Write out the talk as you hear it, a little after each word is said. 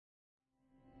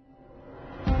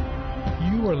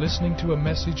are listening to a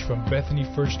message from Bethany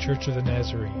First Church of the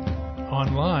Nazarene.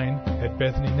 Online at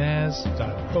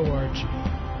bethanynaz.org.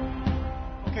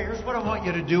 Okay, here's what I want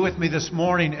you to do with me this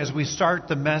morning as we start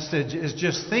the message is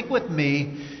just think with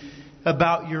me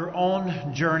about your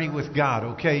own journey with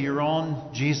God, okay? Your own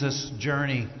Jesus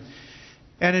journey.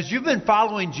 And as you've been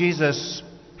following Jesus,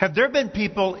 have there been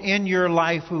people in your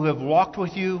life who have walked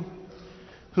with you,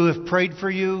 who have prayed for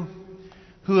you,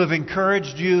 who have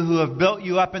encouraged you, who have built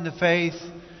you up in the faith,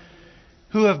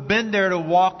 who have been there to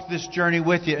walk this journey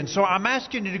with you? And so I'm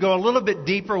asking you to go a little bit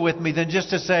deeper with me than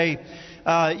just to say,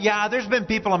 yeah, there's been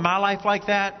people in my life like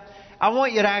that. I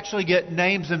want you to actually get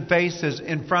names and faces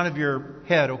in front of your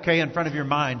head, okay, in front of your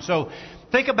mind. So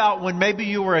think about when maybe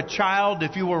you were a child,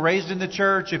 if you were raised in the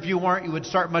church. If you weren't, you would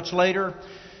start much later.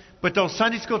 But those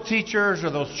Sunday school teachers or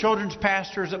those children's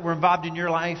pastors that were involved in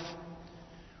your life.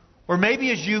 Or maybe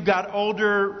as you got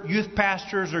older, youth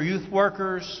pastors or youth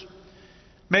workers.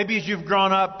 Maybe as you've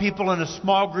grown up, people in a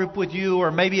small group with you,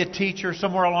 or maybe a teacher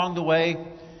somewhere along the way.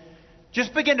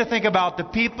 Just begin to think about the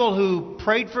people who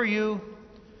prayed for you,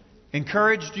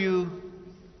 encouraged you,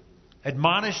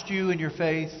 admonished you in your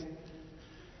faith,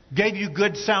 gave you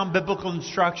good, sound biblical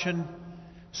instruction,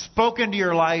 spoke into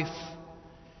your life,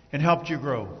 and helped you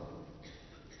grow.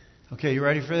 Okay, you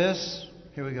ready for this?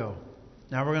 Here we go.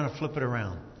 Now we're going to flip it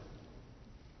around.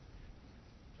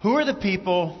 Who are the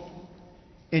people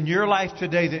in your life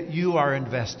today that you are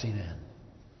investing in?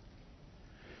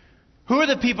 Who are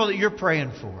the people that you're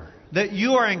praying for, that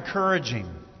you are encouraging,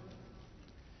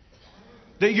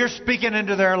 that you're speaking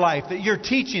into their life, that you're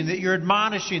teaching, that you're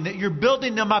admonishing, that you're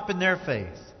building them up in their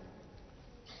faith?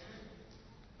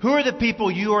 Who are the people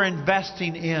you are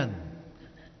investing in?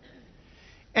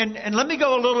 And let me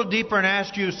go a little deeper and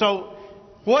ask you, so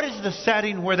what is the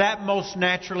setting where that most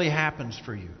naturally happens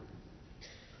for you?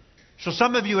 So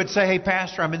some of you would say, hey,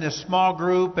 Pastor, I'm in this small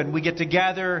group and we get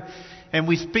together and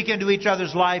we speak into each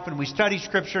other's life and we study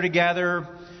Scripture together.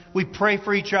 We pray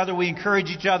for each other. We encourage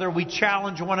each other. We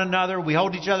challenge one another. We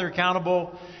hold each other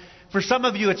accountable. For some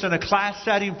of you, it's in a class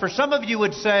setting. For some of you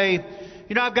would say,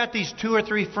 you know, I've got these 2 or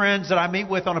 3 friends that I meet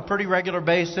with on a pretty regular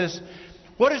basis.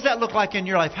 What does that look like in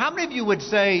your life? How many of you would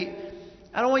say,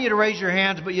 I don't want you to raise your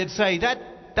hands, but you'd say,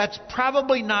 that's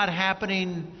probably not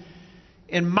happening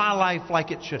in my life like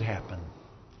it should happen?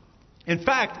 In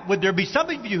fact, would there be some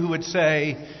of you who would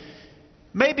say,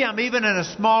 maybe I'm even in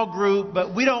a small group,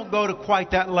 but we don't go to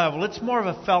quite that level. It's more of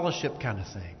a fellowship kind of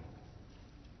thing.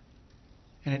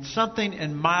 And it's something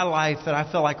in my life that I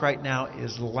feel like right now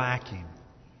is lacking.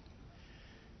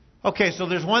 Okay, so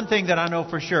there's one thing that I know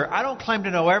for sure. I don't claim to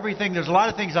know everything. There's a lot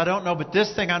of things I don't know, but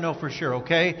this thing I know for sure,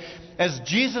 okay? As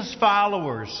Jesus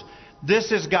followers,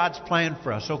 this is God's plan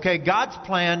for us, okay? God's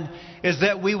plan is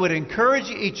that we would encourage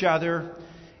each other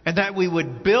and that we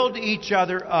would build each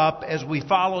other up as we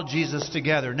follow Jesus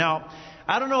together. Now,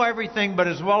 I don't know everything, but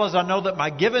as well as I know that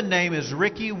my given name is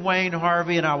Ricky Wayne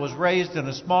Harvey and I was raised in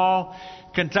a small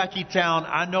Kentucky town,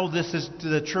 I know this is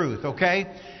the truth, okay?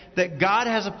 That God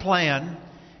has a plan,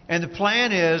 and the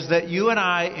plan is that you and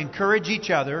I encourage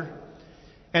each other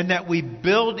and that we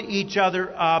build each other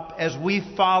up as we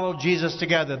follow Jesus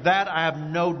together. That I have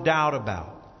no doubt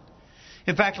about.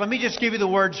 In fact, let me just give you the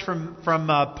words from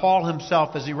Paul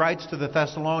himself as he writes to the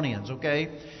Thessalonians, okay?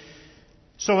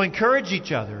 So encourage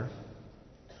each other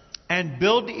and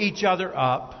build each other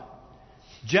up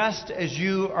just as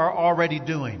you are already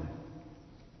doing.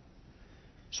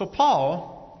 So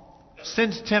Paul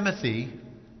sends Timothy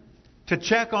to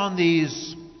check on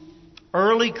these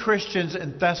early Christians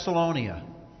in Thessalonica.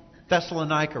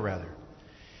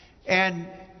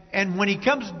 And when he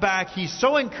comes back, he's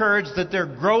so encouraged that they're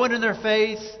growing in their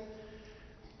faith,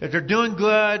 that they're doing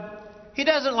good. He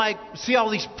doesn't see all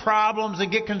these problems and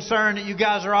get concerned that you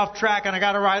guys are off track and I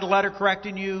got to write a letter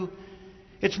correcting you.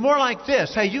 It's more like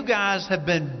this. Hey, you guys have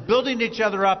been building each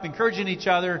other up, encouraging each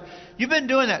other. You've been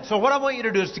doing that. So what I want you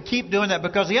to do is to keep doing that,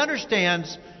 because he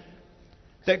understands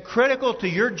that critical to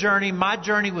your journey, my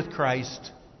journey with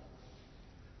Christ,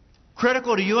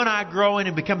 critical to you and I growing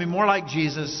and becoming more like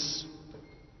Jesus,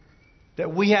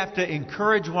 that we have to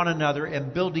encourage one another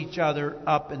and build each other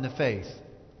up in the faith.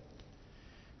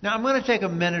 Now, I'm going to take a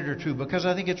minute or two because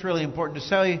I think it's really important to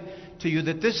say to you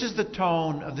that this is the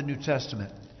tone of the New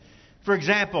Testament. For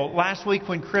example, last week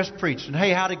when Chris preached, and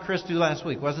hey, how did Chris do last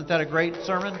week? Wasn't that a great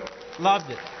sermon?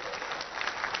 Loved it.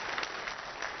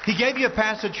 He gave you a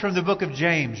passage from the book of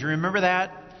James. You remember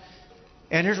that?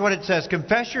 And here's what it says.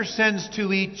 Confess your sins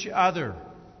to each other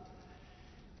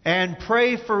and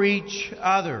pray for each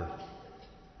other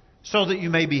so that you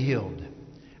may be healed.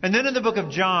 And then in the book of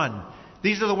John,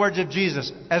 these are the words of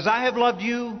Jesus. As I have loved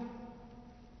you,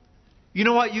 You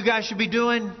know what you guys should be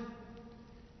doing?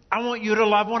 I want you to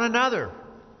love one another.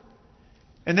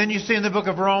 And then you see in the book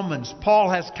of Romans, Paul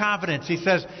has confidence. He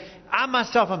says, I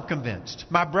myself am convinced,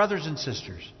 my brothers and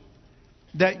sisters,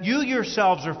 that you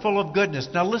yourselves are full of goodness.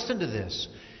 Now listen to this.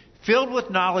 Filled with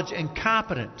knowledge and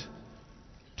competent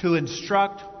to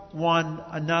instruct one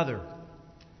another.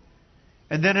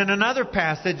 And then in another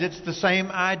passage, it's the same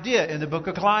idea in the book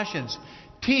of Colossians.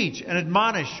 Teach and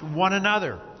admonish one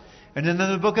another. And then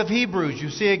in the book of Hebrews, you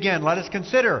see again, let us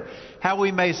consider how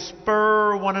we may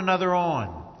spur one another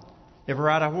on. You ever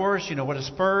ride a horse? You know what a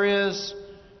spur is?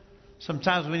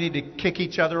 Sometimes we need to kick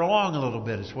each other along a little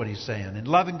bit, is what he's saying. In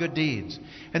love and good deeds.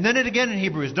 And then it again in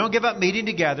Hebrews. Don't give up meeting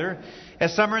together,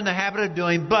 as some are in the habit of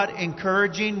doing, but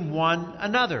encouraging one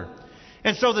another.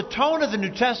 And so the tone of the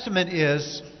New Testament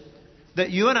is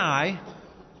that you and I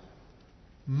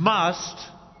must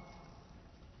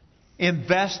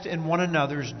invest in one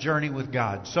another's journey with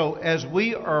God. So as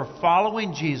we are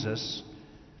following Jesus,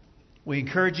 we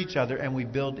encourage each other and we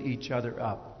build each other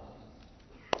up.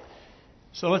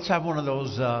 So let's have one of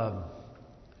those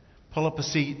pull up a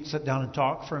seat, sit down and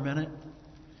talk for a minute.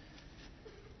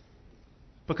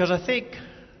 Because I think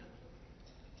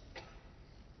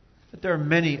that there are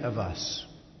many of us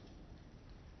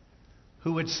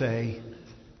who would say,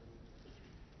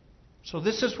 so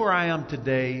this is where I am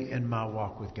today in my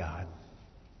walk with God.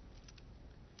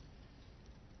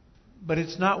 But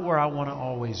it's not where I want to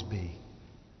always be.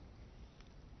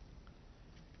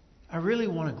 I really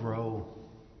want to grow.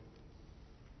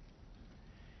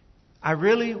 I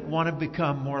really want to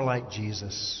become more like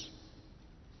Jesus.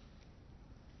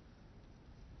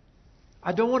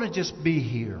 I don't want to just be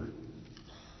here.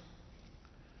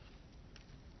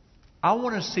 I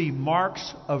want to see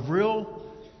marks of real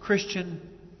Christian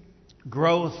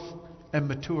growth and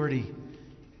maturity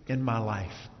in my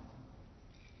life.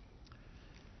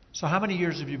 So how many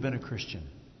years have you been a Christian?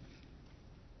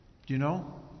 Do you know?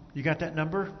 You got that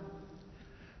number?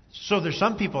 So there's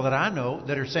some people that I know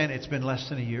that are saying it's been less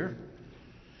than a year.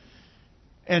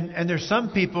 And there's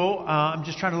some people, I'm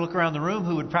just trying to look around the room,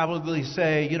 who would probably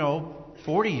say,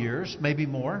 40 years, maybe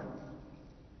more.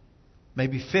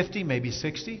 Maybe 50, maybe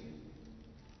 60.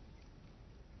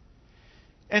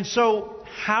 And so,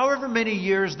 however many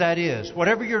years that is,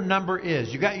 whatever your number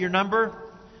is, you got your number?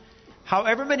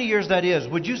 However many years that is,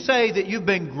 would you say that you've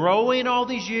been growing all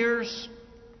these years?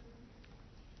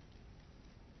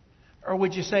 Or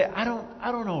would you say, I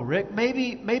don't know, Rick,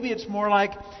 maybe it's more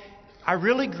like I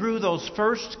really grew those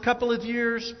first couple of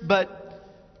years, but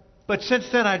since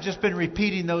then I've just been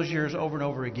repeating those years over and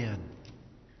over again.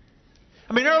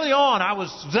 I mean, early on I was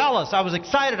zealous, I was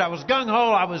excited, I was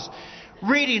gung-ho, I was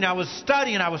reading, I was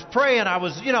studying, I was praying, I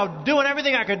was, doing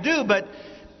everything I could do, but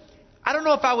I don't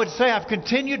know if I would say I've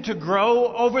continued to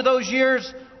grow over those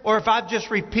years, or if I've just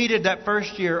repeated that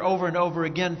first year over and over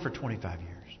again for 25 years.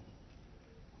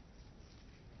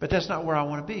 But that's not where I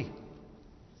want to be.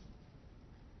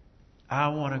 I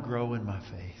want to grow in my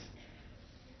faith.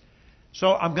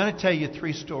 So I'm going to tell you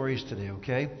 3 stories today,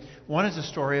 okay? One is a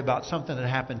story about something that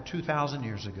happened 2,000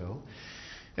 years ago.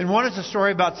 And one is a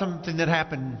story about something that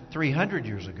happened 300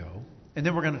 years ago. And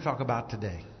then we're going to talk about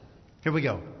today. Here we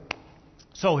go.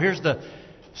 So here's the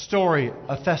story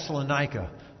of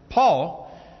Thessalonica.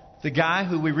 Paul, the guy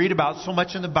who we read about so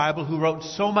much in the Bible, who wrote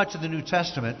so much of the New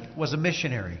Testament, was a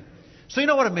missionary. So you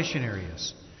know what a missionary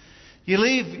is. You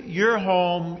leave your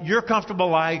home, your comfortable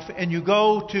life, and you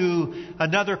go to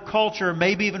another culture,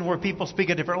 maybe even where people speak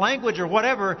a different language or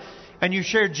whatever, and you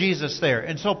share Jesus there.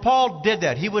 And so Paul did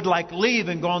that. He would leave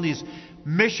and go on these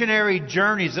missionary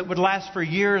journeys that would last for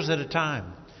years at a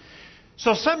time.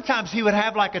 So sometimes he would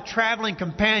have a traveling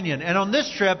companion. And on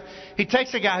this trip, he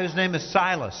takes a guy whose name is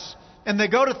Silas. And they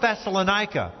go to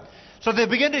Thessalonica. So they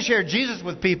begin to share Jesus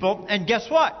with people. And guess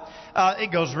what?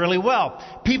 It goes really well.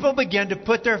 People begin to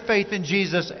put their faith in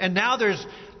Jesus. And now there's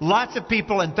lots of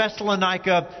people in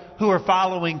Thessalonica who are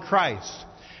following Christ.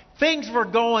 Things were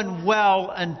going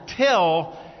well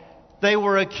until they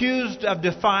were accused of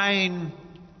defying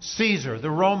Caesar, the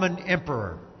Roman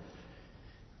emperor.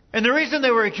 And the reason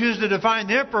they were accused of defying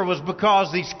the emperor was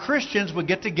because these Christians would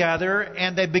get together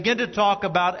and they begin to talk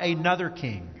about another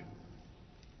king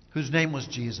whose name was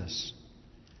Jesus.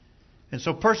 And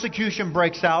so persecution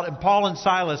breaks out, and Paul and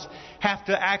Silas have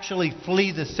to actually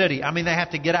flee the city. I mean, they have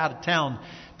to get out of town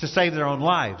to save their own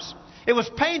lives. It was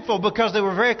painful because they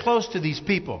were very close to these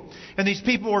people, and these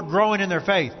people were growing in their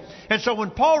faith. And so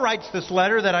when Paul writes this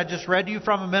letter that I just read to you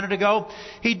from a minute ago,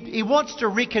 he wants to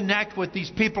reconnect with these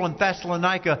people in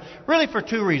Thessalonica really for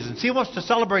 2 reasons. He wants to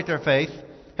celebrate their faith.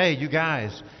 Hey, you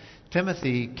guys,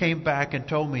 Timothy came back and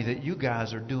told me that you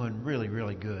guys are doing really,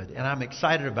 really good. And I'm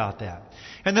excited about that.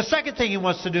 And the second thing he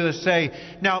wants to do is say,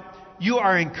 now, you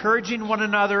are encouraging one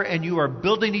another and you are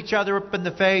building each other up in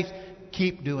the faith.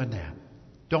 Keep doing that.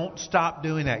 Don't stop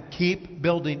doing that. Keep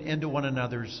building into one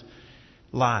another's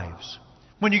lives.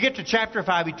 When you get to chapter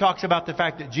 5, he talks about the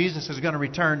fact that Jesus is going to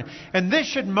return. And this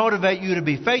should motivate you to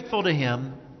be faithful to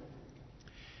Him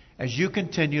as you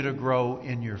continue to grow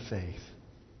in your faith.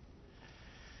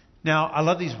 Now, I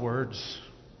love these words.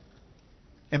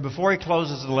 And before he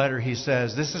closes the letter, he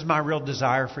says, this is my real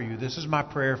desire for you. This is my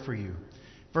prayer for you.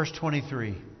 Verse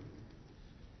 23.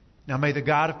 Now may the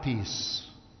God of peace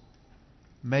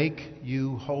make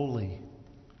you holy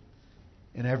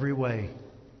in every way.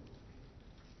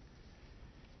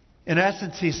 In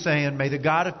essence, he's saying, may the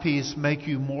God of peace make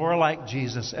you more like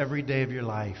Jesus every day of your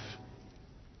life.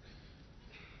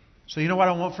 So you know what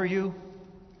I want for you?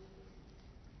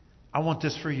 I want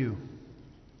this for you.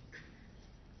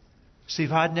 Steve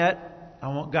Hodnett, I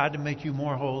want God to make you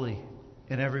more holy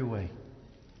in every way.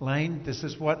 Lane, this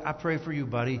is what I pray for you,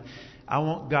 buddy. I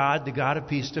want God, the God of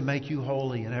peace, to make you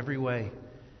holy in every way.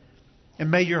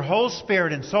 And may your whole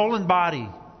spirit and soul and body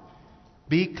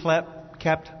be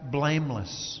kept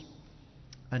blameless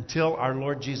until our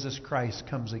Lord Jesus Christ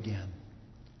comes again.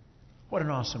 What an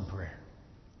awesome prayer.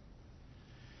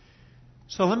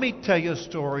 So let me tell you a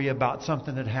story about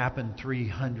something that happened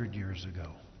 300 years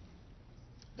ago.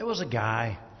 There was a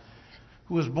guy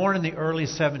who was born in the early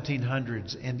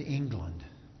 1700s in England.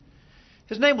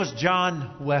 His name was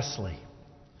John Wesley.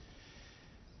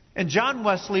 And John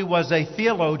Wesley was a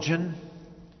theologian,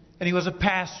 and he was a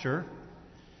pastor.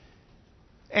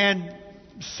 And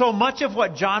so much of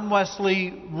what John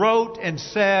Wesley wrote and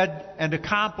said and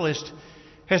accomplished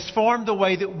has formed the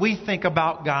way that we think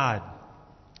about God.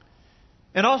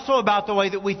 And also about the way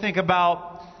that we think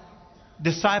about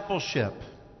discipleship,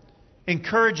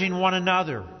 encouraging one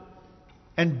another,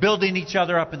 and building each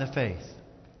other up in the faith.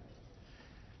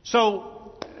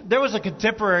 So, there was a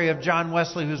contemporary of John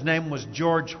Wesley whose name was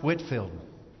George Whitefield.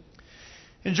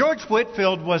 And George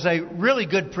Whitefield was a really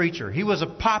good preacher. He was a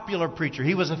popular preacher.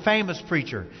 He was a famous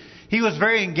preacher. He was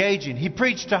very engaging. He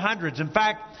preached to hundreds. In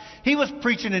fact, he was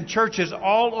preaching in churches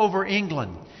all over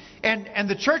England. And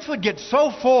the church would get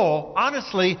so full,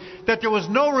 honestly, that there was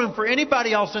no room for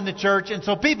anybody else in the church. And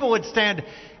so people would stand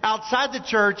outside the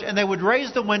church and they would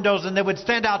raise the windows and they would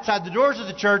stand outside the doors of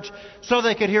the church so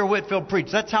they could hear Whitefield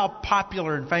preach. That's how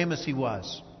popular and famous he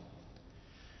was.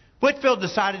 Whitefield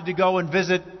decided to go and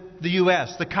visit the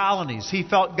U.S., the colonies. He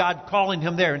felt God calling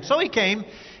him there. And so he came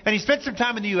and he spent some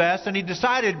time in the U.S. and he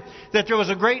decided that there was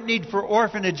a great need for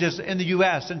orphanages in the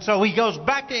U.S. And so he goes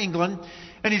back to England.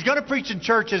 And he's going to preach in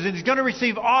churches and he's going to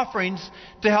receive offerings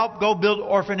to help go build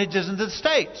orphanages in the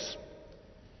States.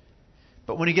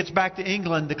 But when he gets back to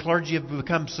England, the clergy have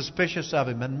become suspicious of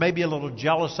him and maybe a little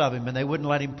jealous of him, and they wouldn't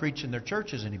let him preach in their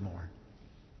churches anymore.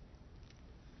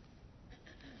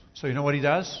 So you know what he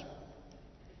does?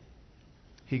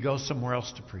 He goes somewhere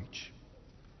else to preach.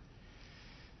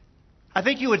 I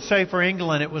think you would say for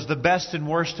England it was the best and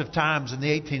worst of times in the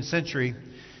 18th century.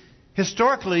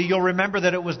 Historically, you'll remember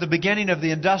that it was the beginning of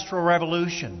the Industrial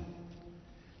Revolution.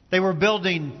 They were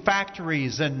building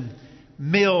factories and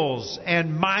mills,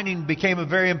 and mining became a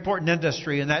very important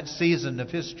industry in that season of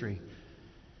history.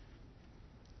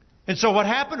 And so what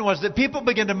happened was that people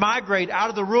began to migrate out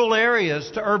of the rural areas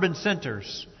to urban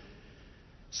centers,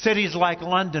 cities like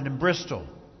London and Bristol,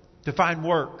 to find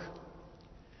work.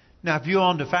 Now, if you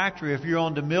owned a factory, if you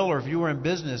owned a mill, or if you were in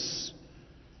business,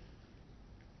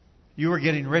 you were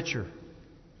getting richer.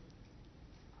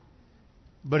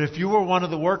 But if you were one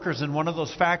of the workers in one of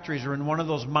those factories or in one of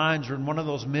those mines or in one of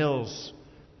those mills,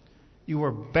 you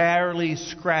were barely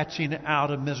scratching out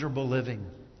a miserable living.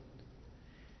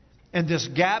 And this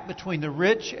gap between the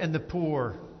rich and the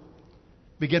poor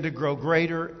began to grow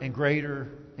greater and greater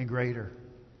and greater.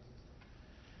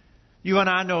 You and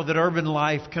I know that urban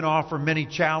life can offer many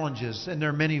challenges, and there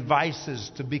are many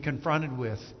vices to be confronted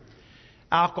with.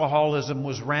 Alcoholism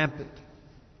was rampant.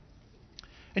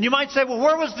 And you might say, well,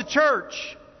 where was the church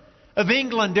of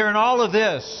England during all of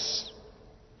this?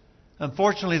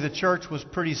 Unfortunately, the church was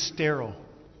pretty sterile.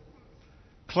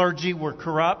 Clergy were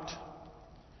corrupt.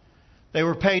 They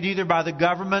were paid either by the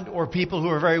government or people who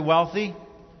were very wealthy.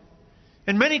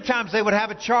 And many times they would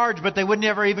have a charge, but they would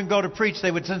never even go to preach.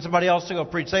 They would send somebody else to go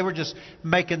preach. They were just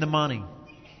making the money.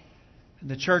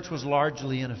 And the church was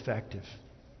largely ineffective.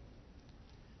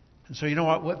 And so you know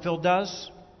what Whitefield does?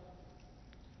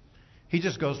 He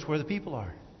just goes to where the people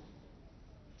are.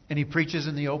 And he preaches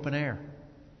in the open air.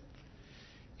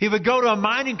 He would go to a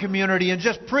mining community and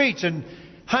just preach. And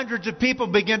hundreds of people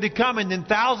begin to come, and then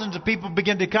thousands of people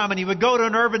begin to come. And he would go to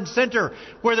an urban center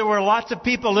where there were lots of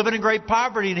people living in great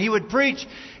poverty, and he would preach,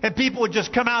 and people would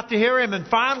just come out to hear him. And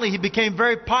finally, he became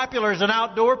very popular as an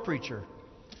outdoor preacher.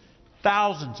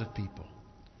 Thousands of people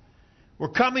were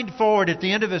coming forward at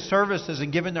the end of his services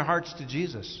and giving their hearts to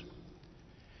Jesus.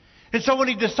 And so when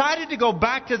he decided to go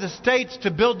back to the States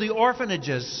to build the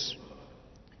orphanages,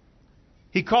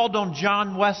 he called on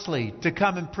John Wesley to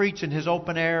come and preach in his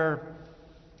open-air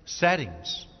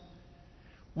settings.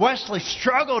 Wesley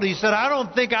struggled. He said, I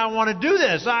don't think I want to do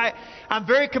this. I'm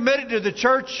very committed to the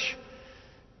Church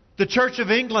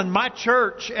of England, my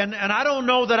church, and I don't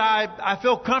know that I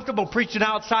feel comfortable preaching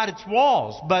outside its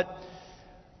walls. But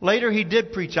later he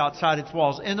did preach outside its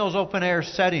walls in those open-air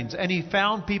settings, and he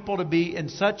found people to be in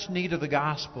such need of the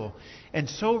gospel and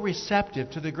so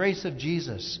receptive to the grace of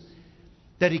Jesus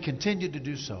that he continued to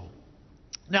do so.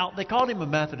 Now, they called him a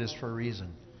Methodist for a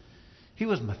reason. He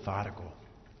was methodical.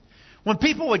 When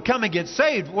people would come and get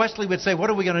saved, Wesley would say, what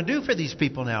are we going to do for these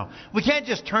people now? We can't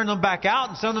just turn them back out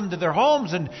and send them to their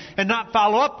homes and not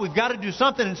follow up. We've got to do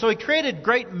something. And so he created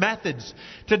great methods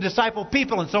to disciple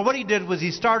people. And so what he did was he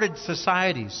started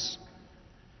societies.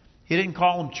 He didn't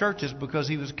call them churches because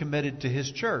he was committed to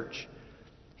his church.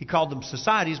 He called them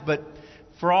societies, but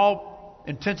for all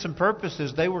intents and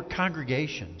purposes, they were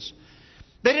congregations.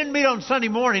 They didn't meet on Sunday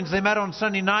mornings. They met on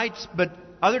Sunday nights, but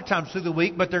other times through the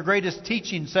week. But their greatest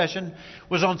teaching session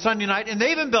was on Sunday night. And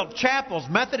they even built chapels,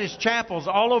 Methodist chapels,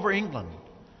 all over England.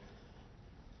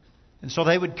 And so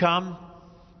they would come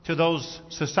to those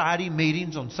society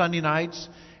meetings on Sunday nights,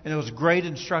 and there was great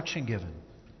instruction given.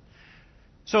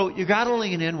 So you got to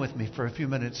lean in with me for a few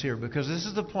minutes here, because this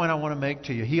is the point I want to make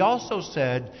to you. He also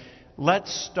said,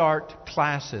 let's start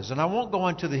classes. And I won't go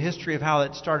into the history of how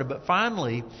that started, but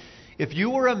finally, if you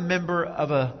were a member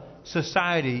of a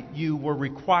society, you were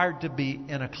required to be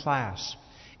in a class.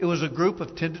 It was a group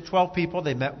of 10 to 12 people.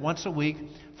 They met once a week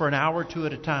for an hour or two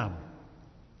at a time.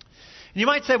 And you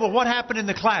might say, well, what happened in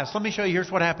the class? Let me show you.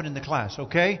 Here's what happened in the class,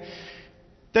 okay?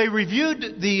 They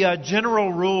reviewed the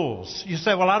general rules. You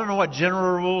say, well, I don't know what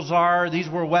general rules are. These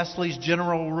were Wesley's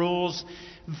general rules.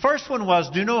 The first one was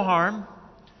do no harm.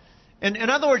 And in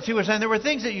other words, he was saying there were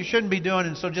things that you shouldn't be doing,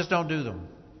 and so just don't do them.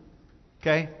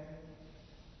 Okay?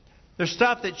 There's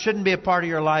stuff that shouldn't be a part of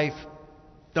your life.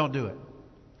 Don't do it.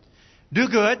 Do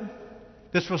good.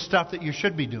 This was stuff that you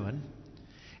should be doing.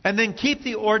 And then keep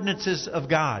the ordinances of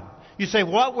God. You say,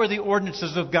 what were the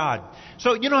ordinances of God?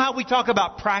 So you know how we talk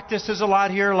about practices a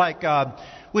lot here? Like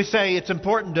we say it's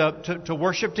important to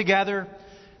worship together.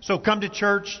 So come to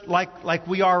church like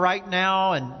we are right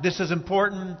now, and this is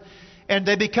important. And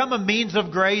they become a means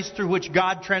of grace through which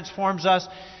God transforms us.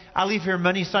 I leave here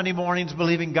many Sunday mornings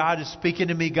believing God is speaking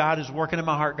to me, God is working in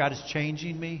my heart, God is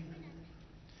changing me.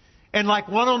 And like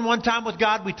one-on-one time with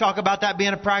God, we talk about that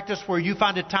being a practice where you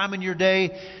find a time in your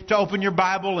day to open your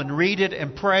Bible and read it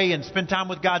and pray and spend time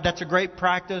with God. That's a great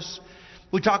practice.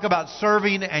 We talk about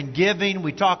serving and giving.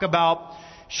 We talk about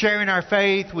sharing our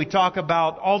faith. We talk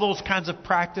about all those kinds of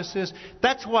practices.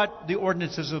 That's what the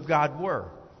ordinances of God were.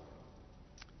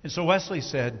 And so Wesley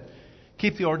said,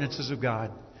 keep the ordinances of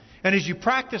God. And as you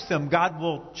practice them, God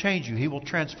will change you. He will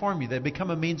transform you. They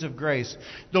become a means of grace.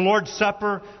 The Lord's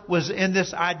Supper was in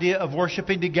this idea of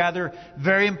worshiping together.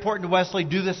 Very important to Wesley.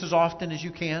 Do this as often as you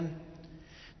can.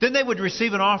 Then they would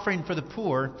receive an offering for the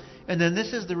poor. And then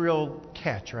this is the real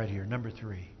catch right here, number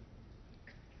 3.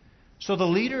 So the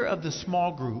leader of the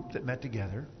small group that met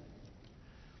together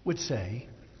would say,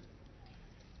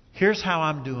 here's how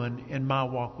I'm doing in my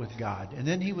walk with God. And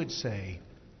then he would say,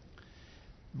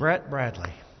 Brett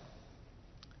Bradley,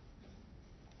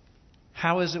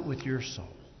 how is it with your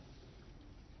soul?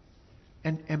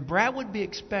 And Brad would be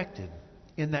expected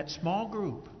in that small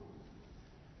group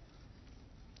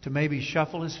to maybe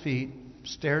shuffle his feet,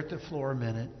 stare at the floor a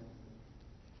minute,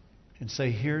 and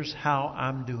say, here's how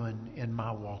I'm doing in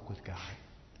my walk with God.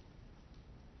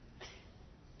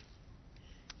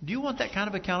 Do you want that kind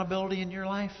of accountability in your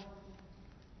life?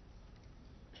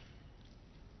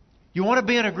 You want to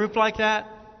be in a group like that?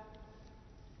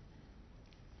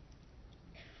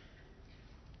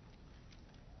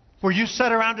 Where you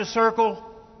sit around a circle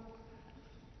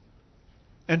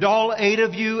and all 8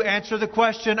 of you answer the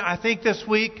question, I think this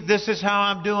week, this is how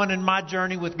I'm doing in my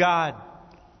journey with God.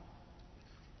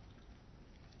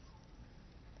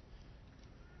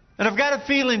 And I've got a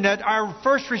feeling that our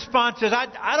first response is,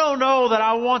 I don't know that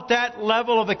I want that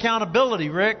level of accountability,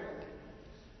 Rick.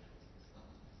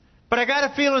 But I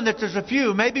got a feeling that there's a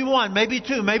few, maybe 1, maybe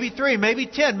 2, maybe 3, maybe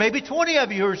 10, maybe 20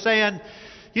 of you who are saying,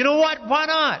 you know what, why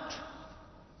not?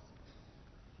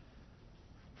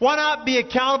 Why not be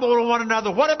accountable to one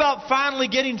another? What about finally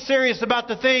getting serious about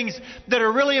the things that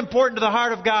are really important to the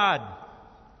heart of God?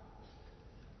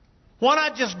 Why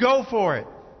not just go for it?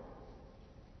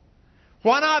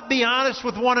 Why not be honest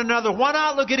with one another? Why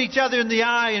not look at each other in the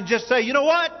eye and just say, you know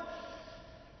what?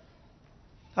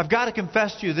 I've got to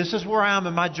confess to you, this is where I am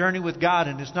in my journey with God,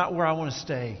 and it's not where I want to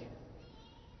stay.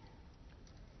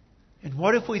 And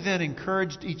what if we then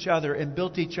encouraged each other and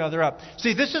built each other up?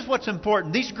 See, this is what's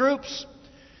important. These groups,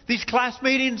 these class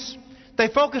meetings, they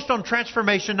focused on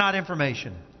transformation, not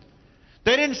information.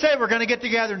 They didn't say we're going to get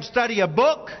together and study a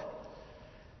book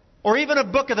or even a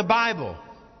book of the Bible.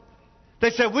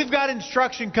 They said we've got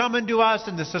instruction coming to us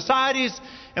in the societies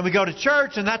and we go to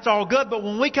church and that's all good. But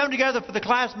when we come together for the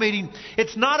class meeting,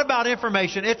 it's not about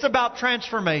information. It's about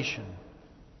transformation.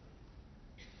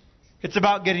 It's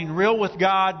about getting real with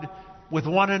God, with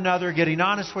one another, getting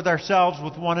honest with ourselves,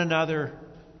 with one another.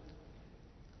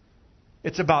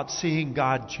 It's about seeing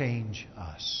God change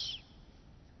us.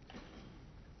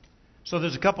 So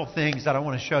there's a couple things that I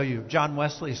want to show you. John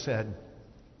Wesley said,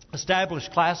 establish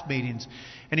class meetings.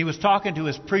 And he was talking to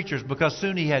his preachers because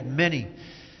soon he had many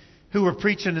who were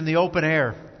preaching in the open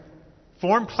air.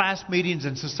 Form class meetings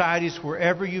in societies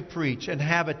wherever you preach and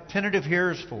have attentive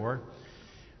hearers for.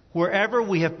 Wherever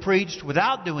we have preached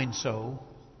without doing so,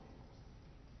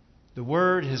 the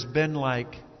word has been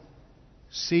like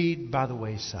seed by the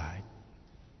wayside.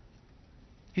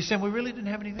 He said we really didn't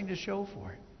have anything to show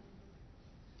for it.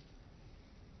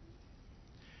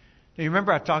 Now, you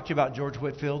remember I talked to you about George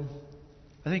Whitefield?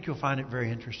 I think you'll find it very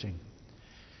interesting.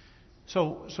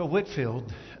 So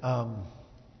Whitefield,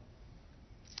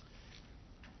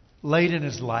 late in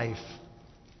his life,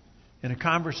 in a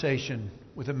conversation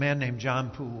with a man named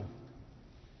John Poole,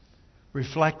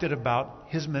 reflected about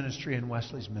his ministry and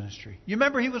Wesley's ministry. You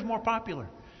remember he was more popular.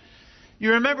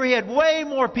 You remember he had way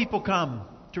more people come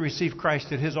to receive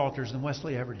Christ at his altars than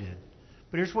Wesley ever did.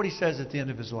 But here's what he says at the end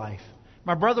of his life.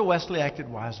 My brother Wesley acted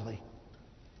wisely.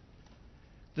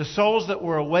 The souls that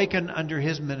were awakened under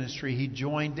his ministry, he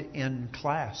joined in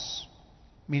class,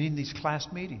 meaning these class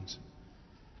meetings,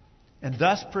 and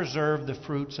thus preserved the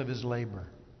fruits of his labor.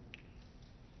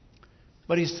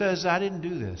 But he says, I didn't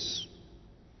do this.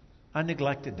 I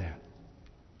neglected that.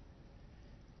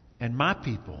 And my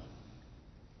people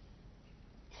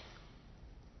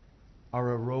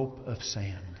are a rope of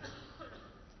sand.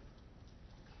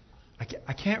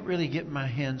 I can't really get my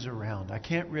hands around.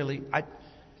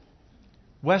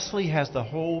 Wesley has the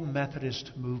whole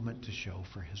Methodist movement to show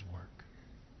for his work.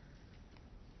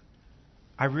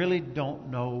 I really don't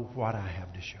know what I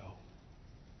have to show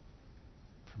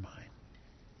for mine.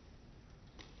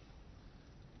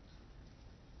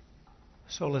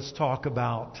 So let's talk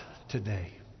about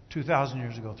today. 2,000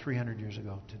 years ago, 300 years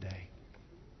ago today.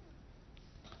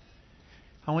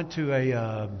 I went to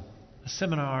a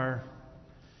seminar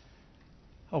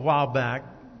a while back.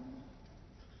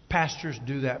 Pastors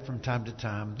do that from time to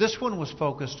time. This one was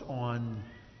focused on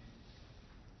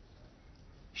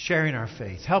sharing our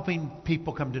faith, helping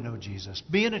people come to know Jesus,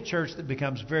 being a church that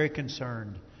becomes very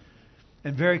concerned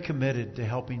and very committed to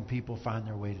helping people find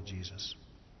their way to Jesus.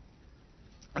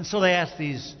 And so they asked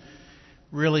these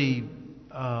really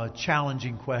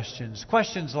challenging questions.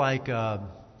 Questions like,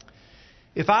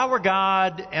 if I were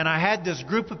God and I had this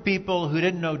group of people who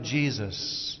didn't know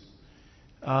Jesus,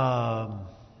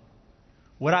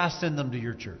 would I send them to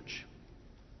your church?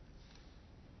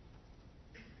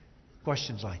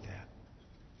 Questions like that.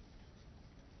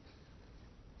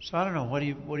 So I don't know. What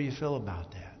do you feel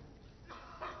about that?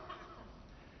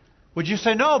 Would you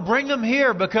say, no, bring them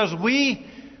here because we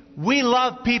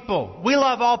love people. We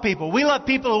love all people. We love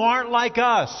people who aren't like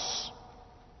us.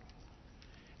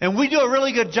 And we do a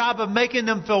really good job of making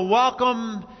them feel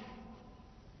welcome.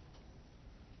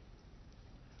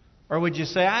 Or would you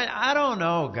say, I don't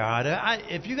know, God.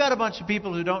 If you got a bunch of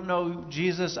people who don't know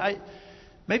Jesus,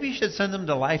 maybe you should send them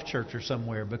to Life Church or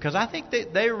somewhere, because I think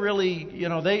they really,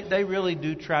 they really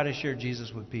do try to share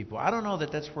Jesus with people. I don't know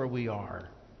that that's where we are.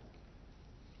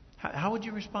 How would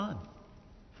you respond?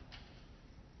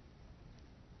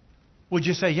 Would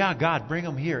you say, yeah, God, bring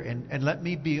them here and let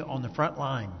me be on the front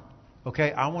line?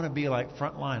 Okay, I want to be like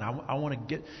front line. I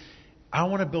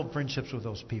want to build friendships with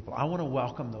those people. I want to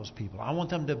welcome those people. I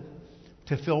want them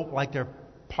to feel like they're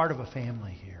part of a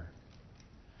family here.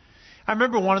 I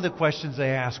remember one of the questions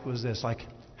they asked was this, like,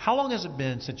 how long has it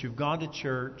been since you've gone to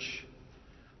church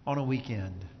on a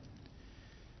weekend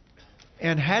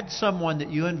and had someone that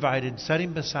you invited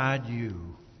sitting beside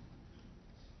you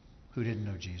who didn't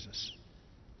know Jesus?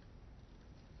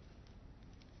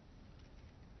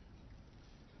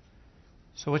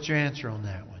 So what's your answer on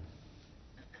that one?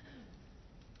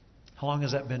 How long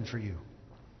has that been for you?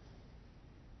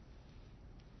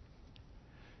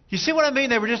 You see what I mean?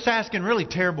 They were just asking really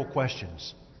terrible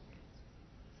questions.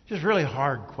 Just really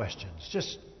hard questions.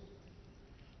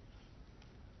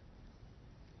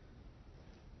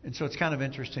 And so it's kind of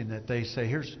interesting that they say,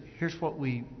 here's what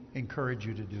we encourage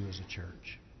you to do as a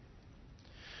church.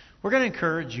 We're going to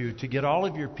encourage you to get all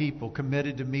of your people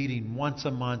committed to meeting once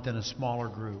a month in a smaller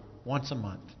group. Once a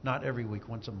month. Not every week,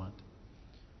 once a month.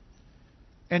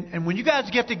 And when you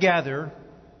guys get together,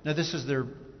 now this is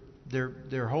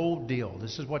their whole deal.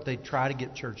 This is what they try to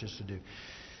get churches to do.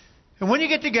 And when you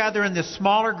get together in this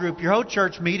smaller group, your whole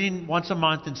church meeting once a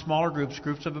month in smaller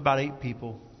groups of about 8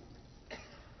 people,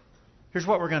 here's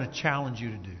what we're going to challenge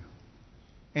you to do.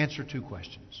 Answer 2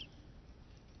 questions.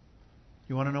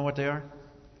 You want to know what they are?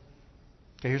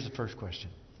 Okay, here's the first question.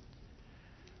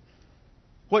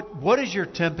 What is your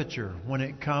temperature when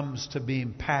it comes to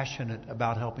being passionate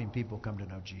about helping people come to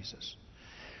know Jesus?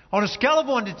 On a scale of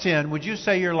 1 to 10, would you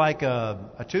say you're like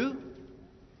a 2?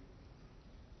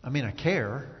 I mean, I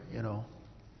care, you know.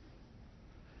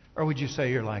 Or would you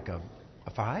say you're like a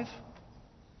 5?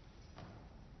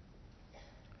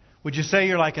 Would you say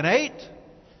you're like an 8?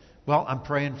 Well, I'm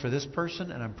praying for this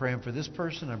person, and I'm praying for this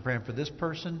person, and I'm praying for this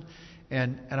person.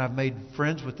 And I've made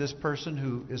friends with this person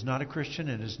who is not a Christian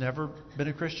and has never been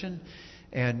a Christian.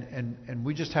 And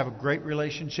we just have a great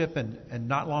relationship. And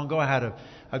not long ago I had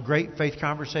a great faith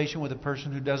conversation with a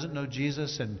person who doesn't know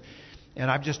Jesus. And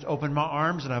I've just opened my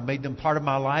arms and I've made them part of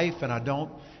my life. And I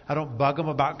don't bug them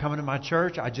about coming to my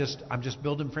church. I'm just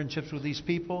building friendships with these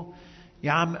people.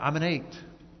 Yeah, I'm an 8.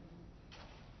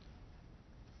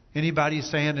 Anybody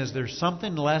saying, is there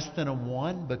something less than a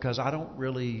 1? Because I don't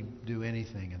really do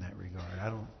anything in that regard.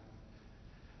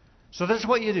 So that's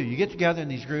what you do. You get together in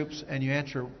these groups and you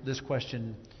answer this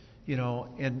question, you know,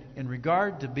 in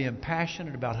regard to being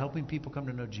passionate about helping people come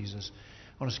to know Jesus.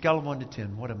 On a scale of 1 to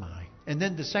 10, what am I? And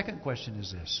then the second question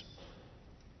is this.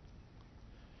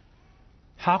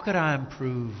 How could I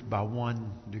improve by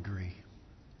 1 degree?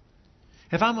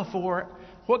 If I'm a 4,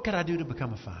 what could I do to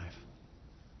become a 5?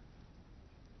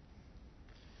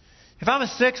 If I'm a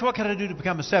 6, what can I do to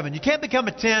become a 7? You can't become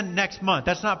a 10 next month.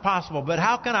 That's not possible. But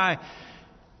how can I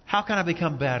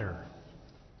become better?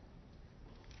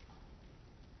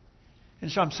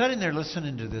 And so I'm sitting there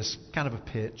listening to this kind of a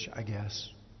pitch, I guess.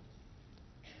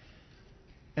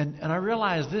 And I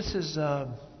realize this is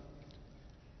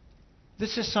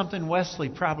something Wesley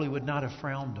probably would not have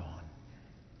frowned on.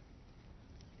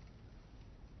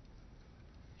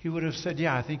 He would have said,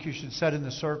 yeah, I think you should sit in the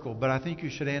circle, but I think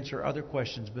you should answer other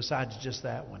questions besides just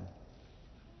that one.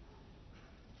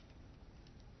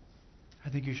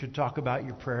 I think you should talk about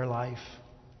your prayer life,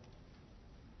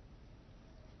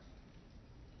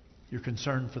 your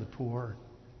concern for the poor,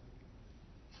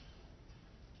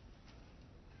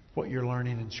 what you're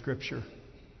learning in Scripture.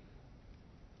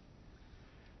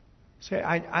 Say,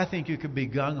 I think you could be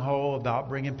gung-ho about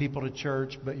bringing people to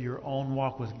church, but your own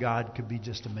walk with God could be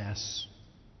just a mess.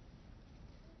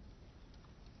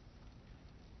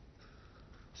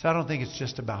 So I don't think it's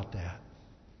just about that.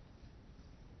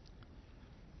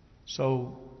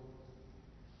 So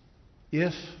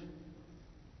if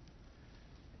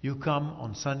you come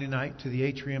on Sunday night to the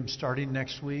atrium starting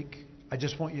next week, I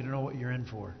just want you to know what you're in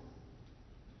for.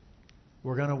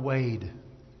 We're going to wade.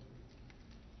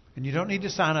 And you don't need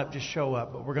to sign up, just show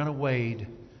up. But we're going to wade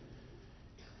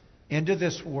into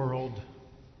this world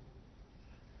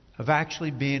of actually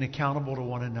being accountable to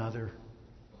one another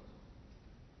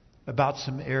about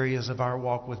some areas of our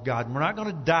walk with God. And we're not going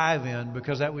to dive in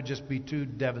because that would just be too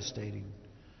devastating.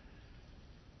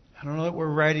 I don't know that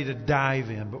we're ready to dive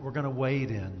in, but we're going to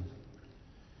wade in.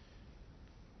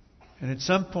 And at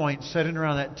some point, sitting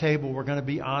around that table, we're going to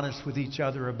be honest with each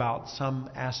other about some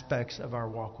aspects of our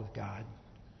walk with God.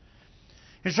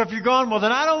 And so if you're going, well,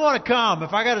 then I don't want to come.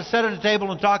 If I got to sit at a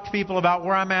table and talk to people about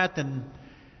where I'm at, then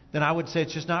I would say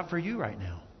it's just not for you right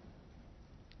now.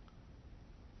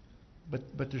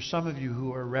 But there's some of you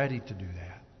who are ready to do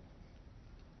that.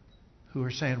 Who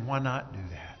are saying, why not do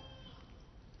that?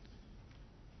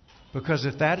 Because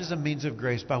if that is a means of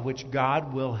grace by which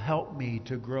God will help me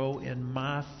to grow in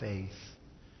my faith,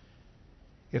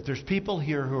 if there's people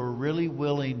here who are really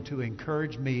willing to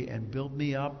encourage me and build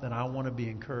me up, then I want to be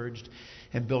encouraged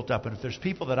and built up. And if there's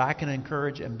people that I can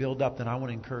encourage and build up, then I want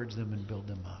to encourage them and build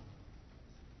them up.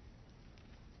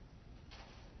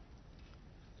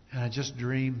 And I just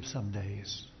dream some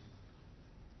days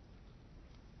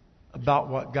about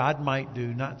what God might do,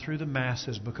 not through the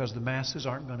masses, because the masses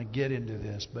aren't going to get into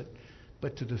this,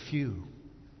 but to the few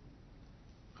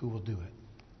who will do it.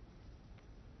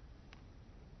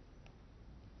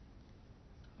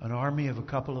 an army of a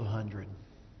couple of hundred,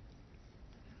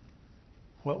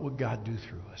 what would God do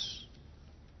through us?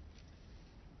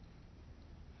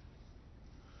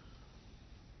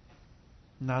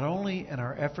 Not only in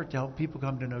our effort to help people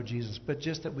come to know Jesus, but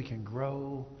just that we can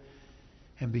grow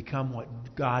and become what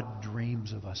God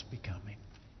dreams of us becoming.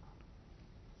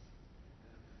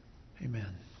 Amen.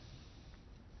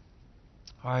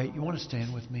 All right, you want to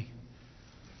stand with me?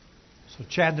 So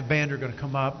Chad and the band are going to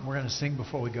come up, and we're going to sing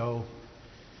before we go.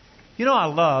 You know,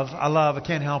 I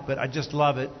can't help it. I just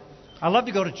love it. I love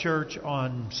to go to church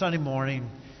on Sunday morning.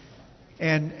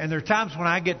 And there are times when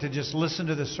I get to just listen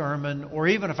to the sermon, or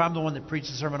even if I'm the one that preaches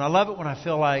the sermon, I love it when I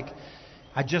feel like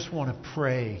I just want to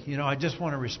pray. You know, I just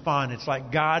want to respond. It's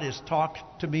like God has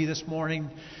talked to me this morning,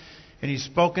 and He's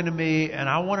spoken to me, and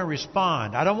I want to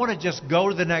respond. I don't want to just go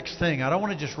to the next thing. I don't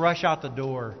want to just rush out the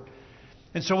door.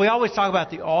 And so we always talk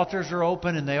about the altars are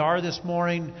open, and they are this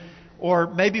morning. Or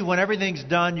maybe when everything's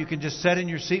done, you can just sit in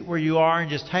your seat where you are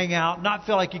and just hang out, not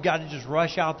feel like you got to just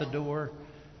rush out the door.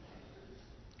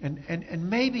 And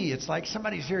maybe it's like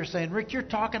somebody's here saying, Rick, you're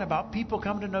talking about people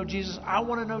coming to know Jesus. I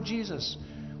want to know Jesus.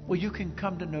 Well, you can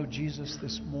come to know Jesus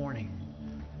this morning.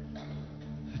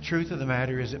 The truth of the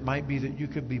matter is it might be that you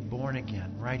could be born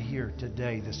again right here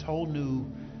today. This whole new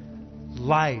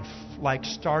life, like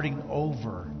starting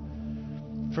over.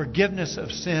 Forgiveness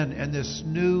of sin and this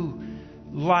new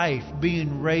life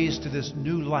being raised to this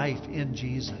new life in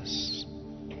Jesus.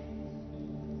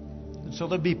 So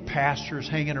there'll be pastors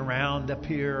hanging around up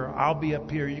here. I'll be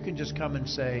up here. You can just come and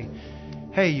say,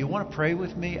 hey, you want to pray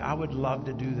with me? I would love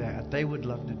to do that. They would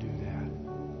love to do that.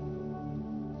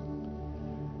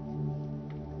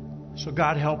 So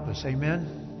God help us. Amen.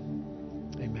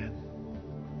 Amen.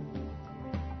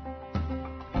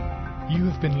 You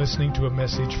have been listening to a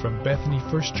message from Bethany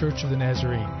First Church of the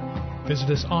Nazarene. Visit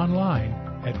us online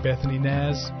at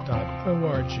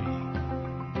bethanynaz.org.